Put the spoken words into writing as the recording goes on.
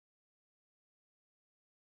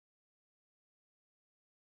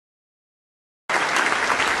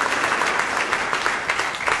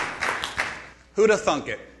Who'da thunk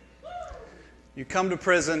it? You come to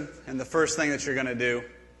prison, and the first thing that you're going to do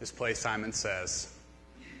is play Simon Says.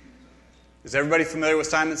 Is everybody familiar with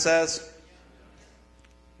Simon Says?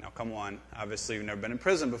 Now, come on. Obviously, you've never been in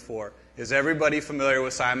prison before. Is everybody familiar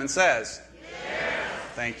with Simon Says? Yes.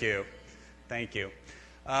 Thank you. Thank you.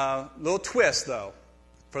 Little twist, though.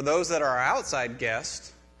 For those that are outside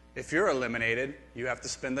guests, if you're eliminated, you have to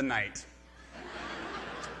spend the night.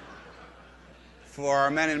 For our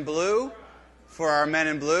men in blue,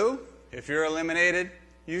 if you're eliminated,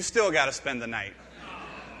 you still got to spend the night.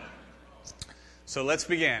 So let's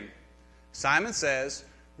begin. Simon Says,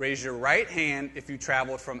 raise your right hand if you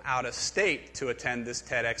traveled from out of state to attend this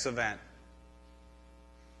TEDx event.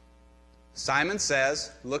 Simon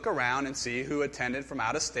Says, look around and see who attended from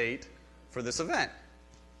out of state for this event.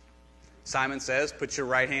 Simon Says, put your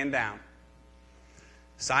right hand down.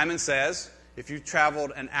 Simon Says, if you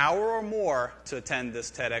traveled an hour or more to attend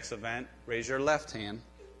this TEDx event, raise your left hand.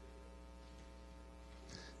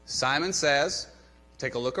 Simon Says,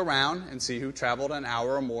 take a look around and see who traveled an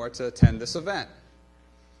hour or more to attend this event.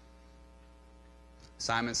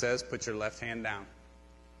 Simon Says, put your left hand down.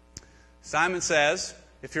 Simon Says,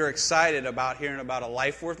 if you're excited about hearing about a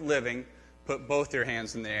life worth living, put both your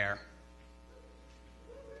hands in the air.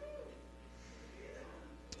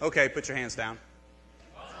 Okay, put your hands down.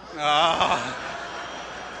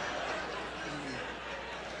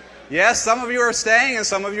 Yes, some of you are staying and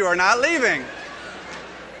some of you are not leaving.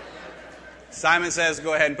 Simon Says,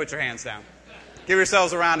 go ahead and put your hands down. Give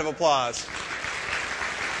yourselves a round of applause.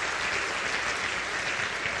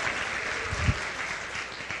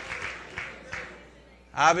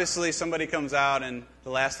 Obviously, somebody comes out and the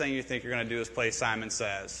last thing you think you're going to do is play Simon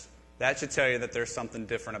Says. That should tell you that there's something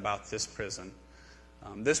different about this prison.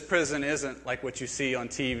 This prison isn't like what you see on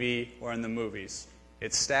TV or in the movies.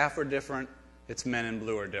 Its staff are different. Its men in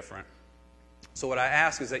blue are different. So what I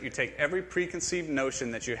ask is that you take every preconceived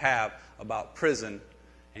notion that you have about prison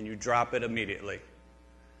and you drop it immediately.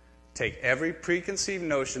 Take every preconceived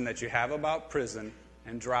notion that you have about prison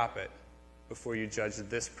and drop it before you judge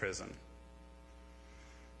this prison.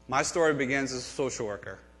 My story begins as a social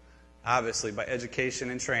worker, obviously by education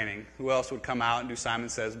and training. Who else would come out and do Simon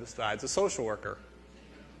Says besides a social worker?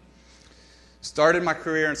 Started my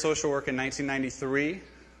career in social work in 1993.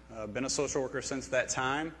 Been a social worker since that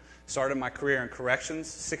time. Started my career in corrections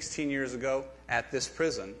 16 years ago at this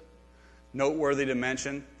prison. Noteworthy to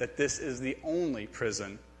mention that this is the only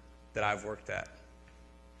prison that I've worked at.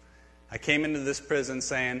 I came into this prison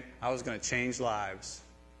saying I was going to change lives.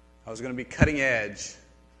 I was going to be cutting edge.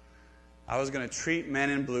 I was going to treat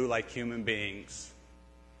men in blue like human beings.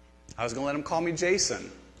 I was going to let them call me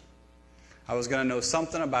Jason. I was going to know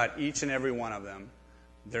something about each and every one of them.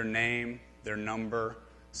 Their name, their number,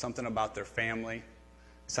 something about their family.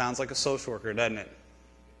 Sounds like a social worker, doesn't it?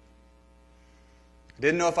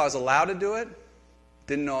 Didn't know if I was allowed to do it.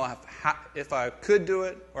 Didn't know if I could do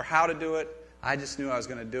it or how to do it. I just knew I was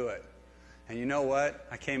going to do it. And you know what?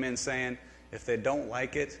 I came in saying, if they don't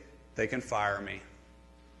like it, they can fire me.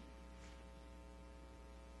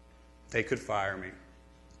 They could fire me.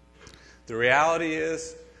 The reality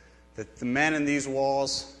is that the men in these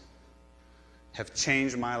walls have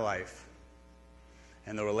changed my life.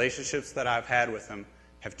 And the relationships that I've had with them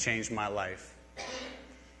have changed my life.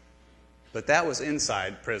 But that was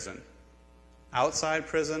inside prison. Outside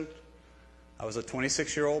prison, I was a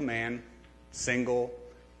 26-year-old man, single,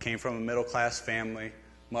 came from a middle-class family.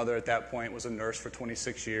 Mother at that point was a nurse for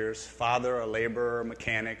 26 years. Father, a laborer,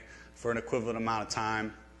 mechanic for an equivalent amount of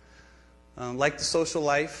time. Liked the social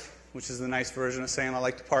life, which is the nice version of saying I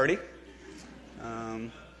like to party.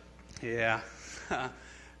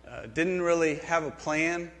 Didn't really have a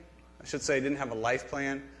plan. I should say didn't have a life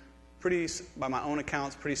plan. Pretty, by my own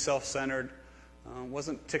accounts, pretty self-centered.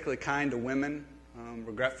 Wasn't particularly kind to women,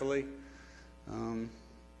 regretfully.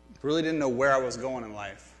 Really didn't know where I was going in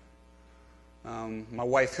life. My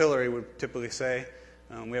wife Hillary would typically say,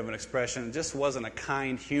 we have an expression, just wasn't a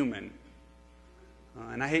kind human.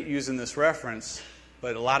 And I hate using this reference,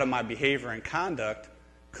 but a lot of my behavior and conduct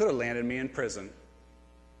could have landed me in prison.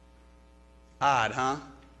 Odd, huh?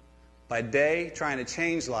 By day, trying to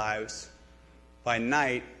change lives. By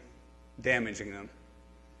night, damaging them.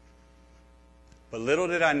 But little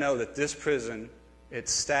did I know that this prison,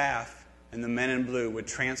 its staff, and the men in blue would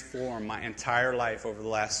transform my entire life over the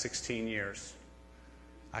last 16 years.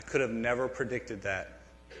 I could have never predicted that.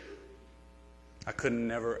 I could have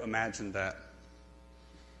never imagined that.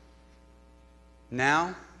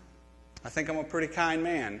 Now, I think I'm a pretty kind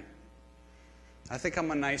man. I think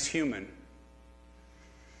I'm a nice human.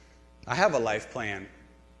 I have a life plan,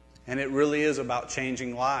 and it really is about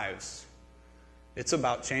changing lives. It's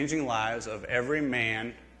about changing lives of every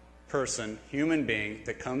man, person, human being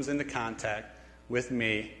that comes into contact with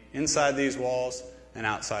me inside these walls and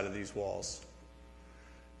outside of these walls.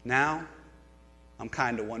 Now, I'm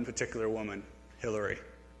kind to one particular woman, Hillary,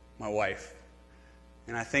 my wife.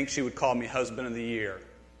 And I think she would call me husband of the year.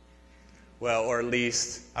 Well, or at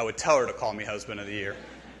least I would tell her to call me husband of the year.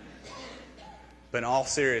 But in all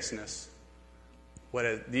seriousness,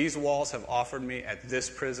 what these walls have offered me at this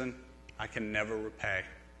prison, I can never repay.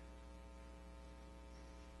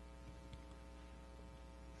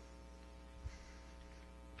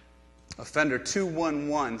 Offender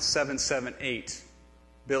 211778,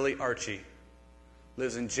 Billy Archie,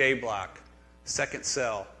 lives in J Block, second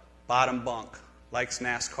cell, bottom bunk, likes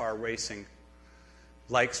NASCAR racing,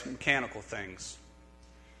 likes mechanical things,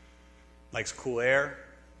 likes cool air,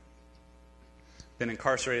 been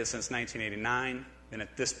incarcerated since 1989, been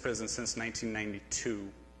at this prison since 1992.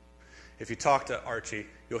 If you talk to Archie,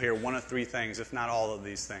 you'll hear one of three things, if not all of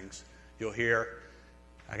these things. You'll hear,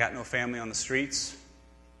 I got no family on the streets.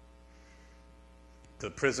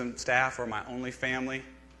 The prison staff are my only family,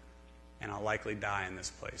 and I'll likely die in this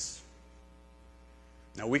place.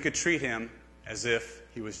 Now, we could treat him as if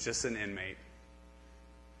he was just an inmate.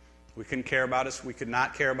 We could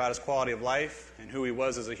not care about his quality of life and who he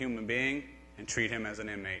was as a human being and treat him as an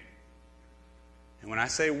inmate. And when I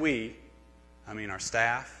say we, I mean our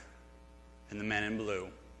staff and the men in blue.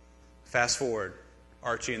 Fast forward,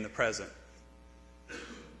 Archie in the present,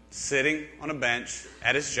 sitting on a bench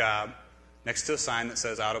at his job next to a sign that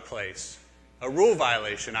says out of place. A rule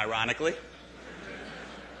violation, ironically.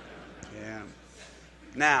 Yeah.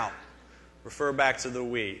 Now, refer back to the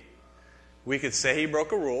we. We could say he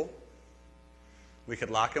broke a rule. We could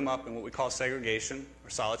lock him up in what we call segregation or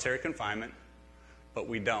solitary confinement, but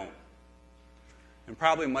we don't. And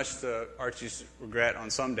probably much to Archie's regret on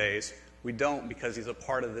some days, we don't because he's a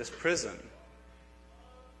part of this prison.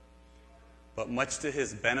 But much to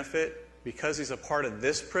his benefit, because he's a part of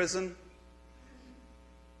this prison,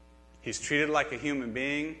 he's treated like a human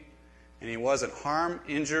being, and he wasn't harmed,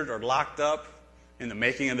 injured, or locked up in the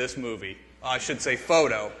making of this movie. I should say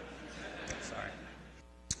photo. Sorry.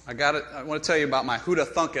 I want to tell you about my who'da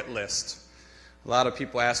thunk it list. A lot of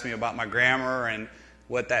people ask me about my grammar and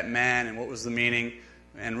what that meant and what was the meaning.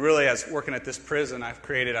 And really, as working at this prison, I've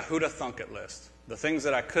created a who'da thunk it list. The things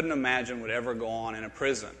that I couldn't imagine would ever go on in a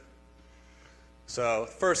prison. So,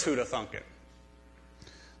 first who'da thunk it.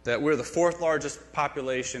 That we're the fourth largest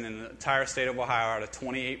population in the entire state of Ohio out of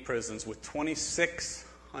 28 prisons with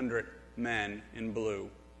 2,600 men in blue.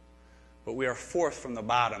 But we are fourth from the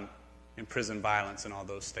bottom in prison violence in all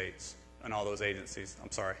those states, in all those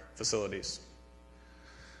facilities.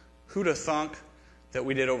 Who'da thunk that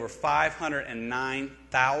we did over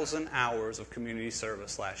 509,000 hours of community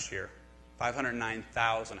service last year.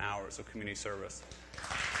 509,000 hours of community service.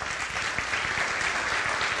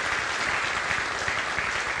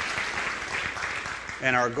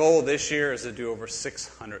 And our goal this year is to do over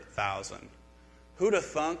 600,000. Who'da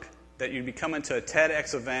thunk that you'd be coming to a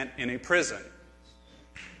TEDx event in a prison?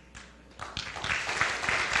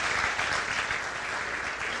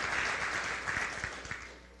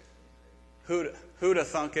 Who'da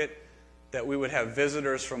thunk it that we would have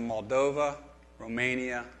visitors from Moldova,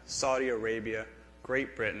 Romania, Saudi Arabia,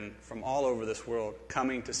 Great Britain, from all over this world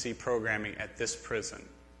coming to see programming at this prison?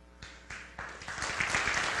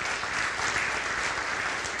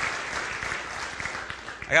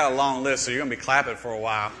 I got a long list, so you're going to be clapping for a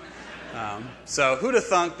while. So who'da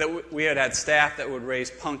thunk that we had staff that would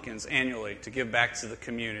raise pumpkins annually to give back to the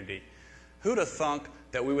community? Who'da thunk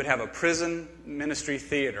that we would have a prison ministry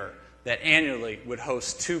theater that annually would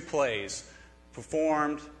host 2 plays,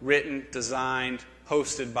 performed, written, designed,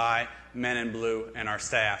 hosted by Men in Blue and our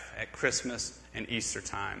staff at Christmas and Easter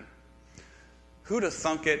time? Who'da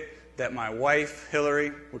thunk it that my wife,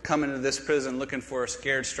 Hillary, would come into this prison looking for a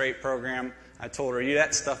Scared Straight program? I told her,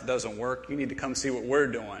 that stuff doesn't work. You need to come see what we're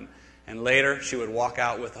doing. And later, she would walk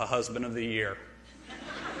out with a husband of the year.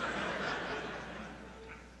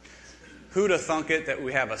 Who'da thunk it that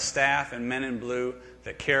we have a staff and Men in Blue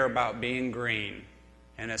that care about being green?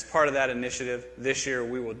 And as part of that initiative, this year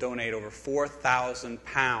we will donate over 4,000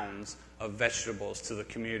 pounds of vegetables to the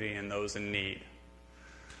community and those in need.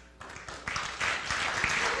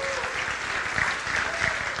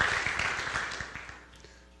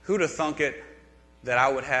 Who'da thunk it that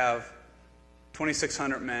I would have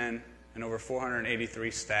 2,600 men and over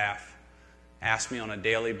 483 staff ask me on a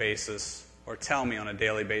daily basis, or tell me on a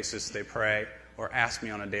daily basis they pray, or ask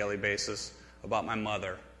me on a daily basis about my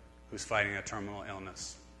mother who's fighting a terminal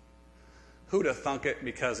illness? Who'da thunk it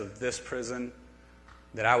because of this prison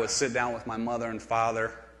that I would sit down with my mother and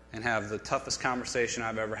father and have the toughest conversation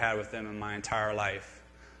I've ever had with them in my entire life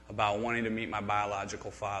about wanting to meet my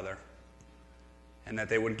biological father, and that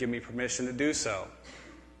they would give me permission to do so.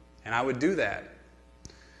 And I would do that.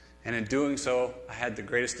 And in doing so, I had the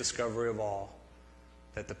greatest discovery of all,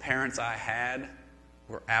 that the parents I had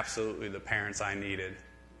were absolutely the parents I needed,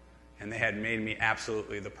 and they had made me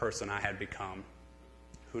absolutely the person I had become.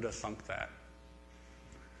 Who'd have thunk that?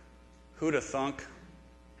 Who'd have thunk,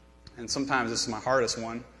 and sometimes this is my hardest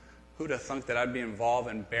one, who'd have thunk that I'd be involved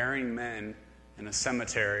in burying men in a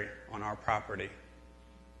cemetery on our property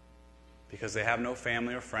because they have no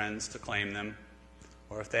family or friends to claim them,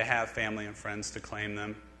 or if they have family and friends to claim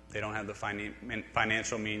them, they don't have the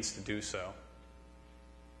financial means to do so.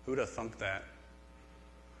 Who'd have thunk that?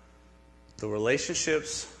 The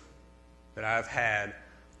relationships that I've had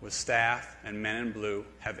with staff and men in blue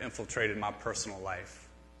have infiltrated my personal life.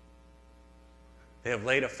 They have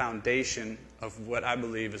laid a foundation of what I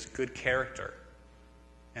believe is good character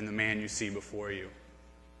in the man you see before you.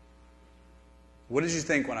 What did you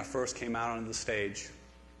think when I first came out onto the stage?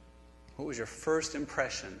 What was your first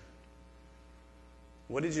impression?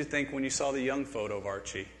 What did you think when you saw the young photo of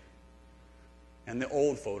Archie and the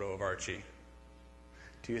old photo of Archie?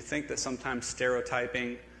 Do you think that sometimes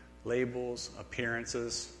stereotyping, labels,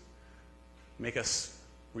 appearances make us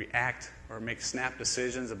react or make snap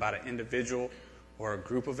decisions about an individual or a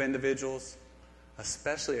group of individuals,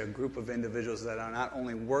 especially a group of individuals that are not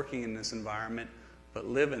only working in this environment, but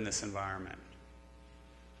live in this environment?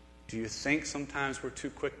 Do you think sometimes we're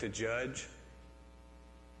too quick to judge?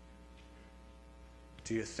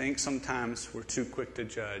 Do you think sometimes we're too quick to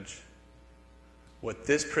judge? What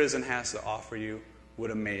this prison has to offer you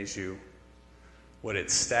would amaze you. What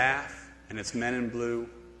its staff and its men in blue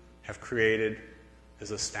have created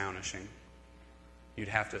is astonishing. You'd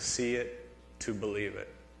have to see it to believe it.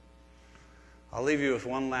 I'll leave you with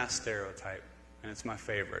one last stereotype, and it's my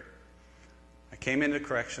favorite. I came into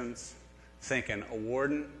corrections thinking a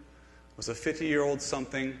warden was a 50-year-old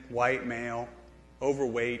something, white male,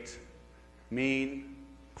 overweight, mean,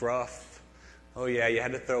 gruff. Oh yeah, you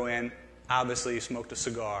had to throw in, obviously you smoked a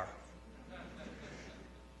cigar.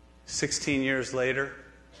 16 years later,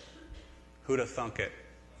 who'd have thunk it?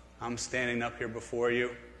 I'm standing up here before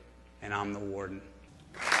you, and I'm the warden.